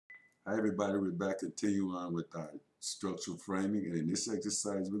Hi everybody, we're back continue on with our structural framing, and in this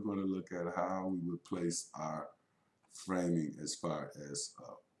exercise we're going to look at how we would place our framing as far as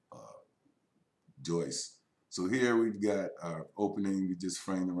joists. So here we've got our opening, we just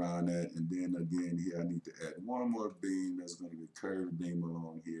framed around that, and then again here I need to add one more beam that's going to be a curved beam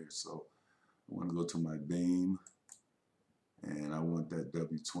along here. So I want to go to my beam, and I want that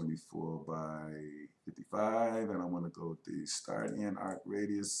W24 by 55, and I want to go with the start in arc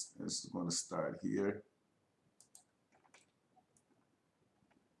radius. This is going to start here,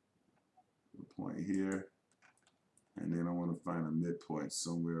 the point here, and then I want to find a midpoint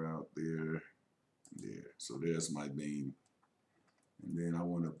somewhere out there. So there's my beam, and then I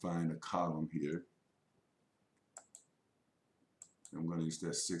want to find a column here. I'm going to use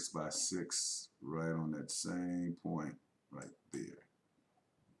that 6 by 6 right on that same point right there.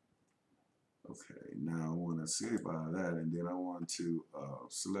 Okay, now I want to escape out of that, and then I want to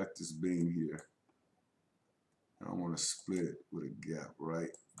select this beam here. And I want to split it with a gap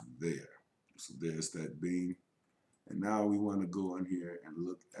right there. So there's that beam. And now we want to go in here and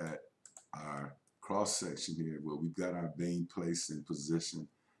look at our cross section here where we've got our beam placed in position.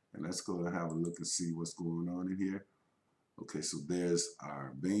 And let's go and have a look and see what's going on in here. Okay, so there's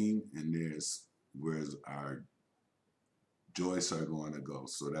our beam, and there's where our joists are going to go.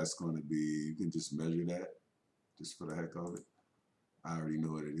 So that's going to be, you can just measure that just for the heck of it. I already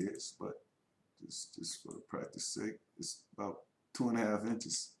know what it is, but just for the practice sake, it's about 2.5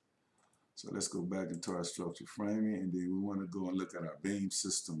 inches. So let's go back into our structural framing, and then we want to go and look at our beam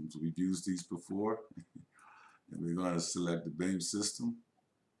systems. We've used these before, and we're going to select the beam system.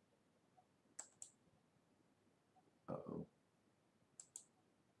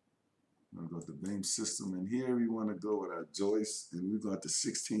 I'm going to go to the beam system, and here we want to go with our joists, and we're going to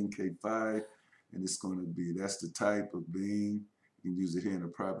 16K5, and it's going to be, that's the type of beam. You can use it here in the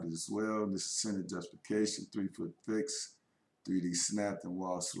properties as well. This is center justification, 3-foot fix, 3D snapped, and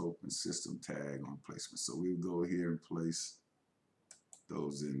wall slope and system tag on placement. So we'll go here and place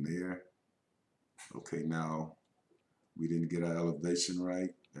those in there. Okay, now we didn't get our elevation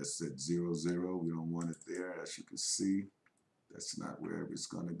right. That's at 0, 0. We don't want it there. As you can see, that's not where it's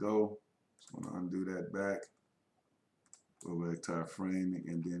going to go. Just want to undo that back. Go back to our framing,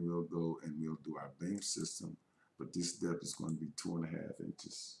 and then we'll go and we'll do our beam system. But this depth is going to be 2.5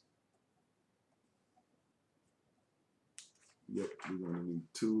 inches. Yep, we're going to need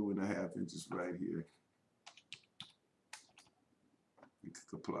 2.5 inches right here. We can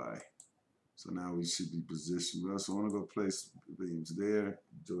apply. So now we should be positioned well. So I want to go place beams there,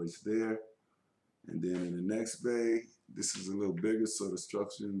 joists there. And then in the next bay, this is a little bigger, so the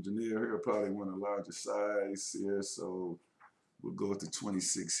structural engineer here probably want a larger size here. So we'll go with the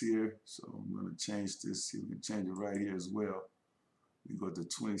 26 here. So I'm going to change this here. We can change it right here as well. We go to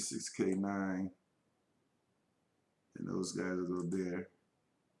 26K9. And those guys will go there.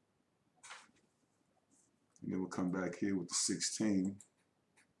 And then we'll come back here with the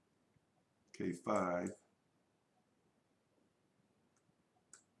 16K5.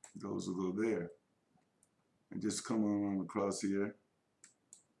 Those will go there. And just come on across here.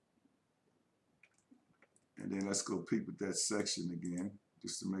 And then let's go peep at that section again,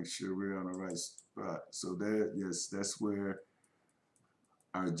 just to make sure we're on the right spot. So there, yes, that's where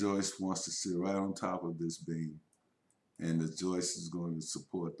our joist wants to sit, right on top of this beam. And the joist is going to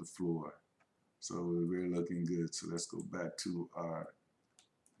support the floor. So we're looking good. So let's go back to our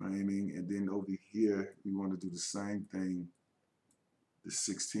framing, and then over here we want to do the same thing. The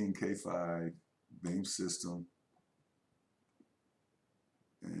 16K5 beam system,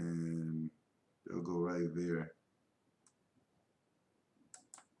 and they'll go right there.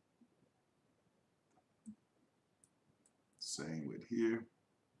 Same with here,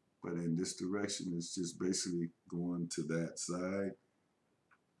 but in this direction it's just basically going to that side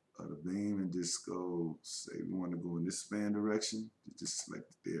of the beam, and just go, say we want to go in this span direction, just select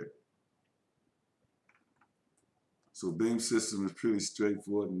it there. So beam system is pretty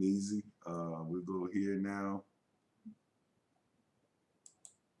straightforward and easy. We'll go here now.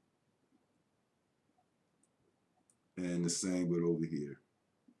 And the same with over here.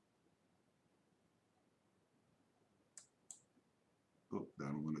 Oh, I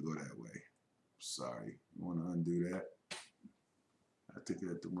don't want to go that way. Sorry, I want to undo that. I took it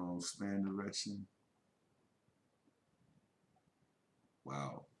at the wrong span direction.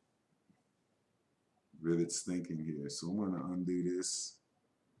 Wow. Revit's thinking here. So I'm going to undo this.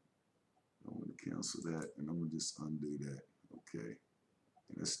 I'm going to cancel that, and I'm going to just undo that. Okay.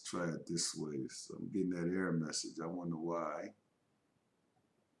 And let's try it this way. So I'm getting that error message. I wonder why.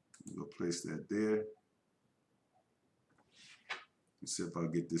 I'm going to place that there. Let's see if I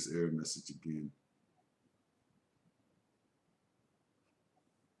get this error message again.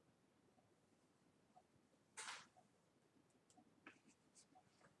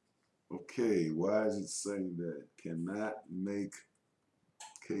 Okay, why is it saying that cannot make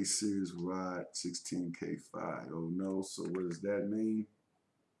K-series rod 16K5? Oh no, so what does that mean?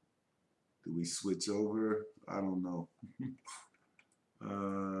 Do we switch over? I don't know.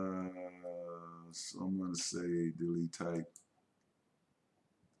 So I'm gonna say delete type.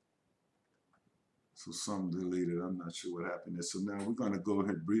 So some deleted, I'm not sure what happened there. So now we're gonna go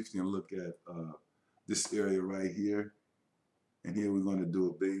ahead briefly and look at this area right here. And here we're gonna do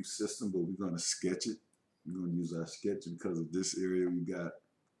a beam system, but we're gonna sketch it. We're gonna use our sketch because of this area. We got,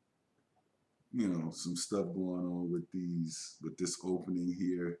 you know, some stuff going on with this opening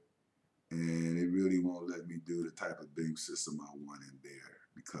here. And it really won't let me do the type of beam system I want in there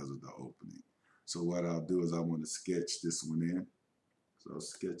because of the opening. So what I'll do is I want to sketch this one in. So I'll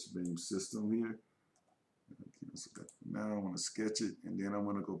sketch beam system here. Now I want to sketch it, and then I'm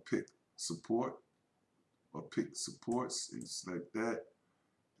going to go pick support or pick supports and select that.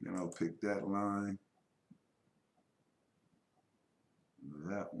 Then I'll pick that line,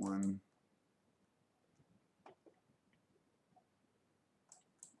 that one,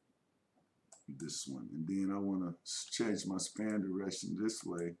 this one, and then I want to change my span direction this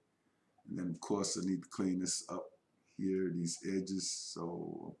way. And then of course I need to clean this up here, these edges.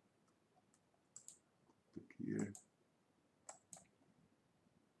 So pick here.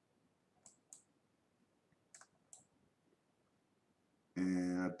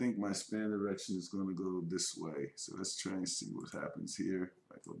 And I think my span direction is going to go this way. So let's try and see what happens here.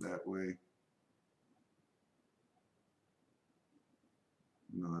 If I go that way.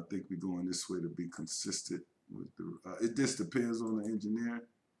 No, I think we're going this way to be consistent with the, it just depends on the engineer.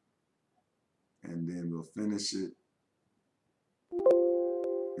 And then we'll finish it.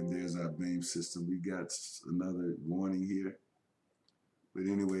 And there's our beam system. We got another warning here. But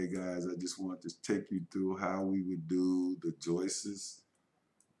anyway, guys, I just want to take you through how we would do the joists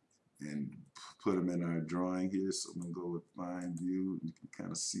and put them in our drawing here. So I'm going to go with fine view. You can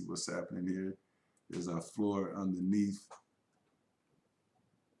kind of see what's happening here. There's our floor underneath.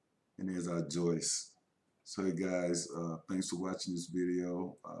 And there's our joist. So hey guys, thanks for watching this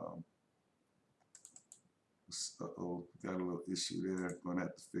video. Uh-oh, got a little issue there. Gonna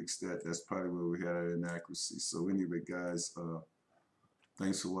have to fix that. That's probably where we had an inaccuracy. So anyway, guys,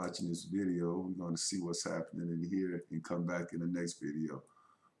 thanks for watching this video. We're going to see what's happening in here and come back in the next video.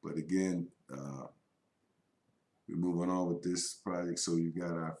 But again, we're moving on with this project. So you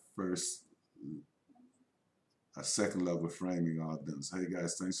got our second level framing all done. So hey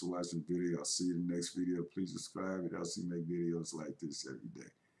guys, thanks for watching the video. I'll see you in the next video. Please subscribe. It helps me make videos like this every day.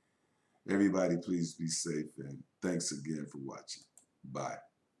 Everybody, please be safe, and thanks again for watching. Bye.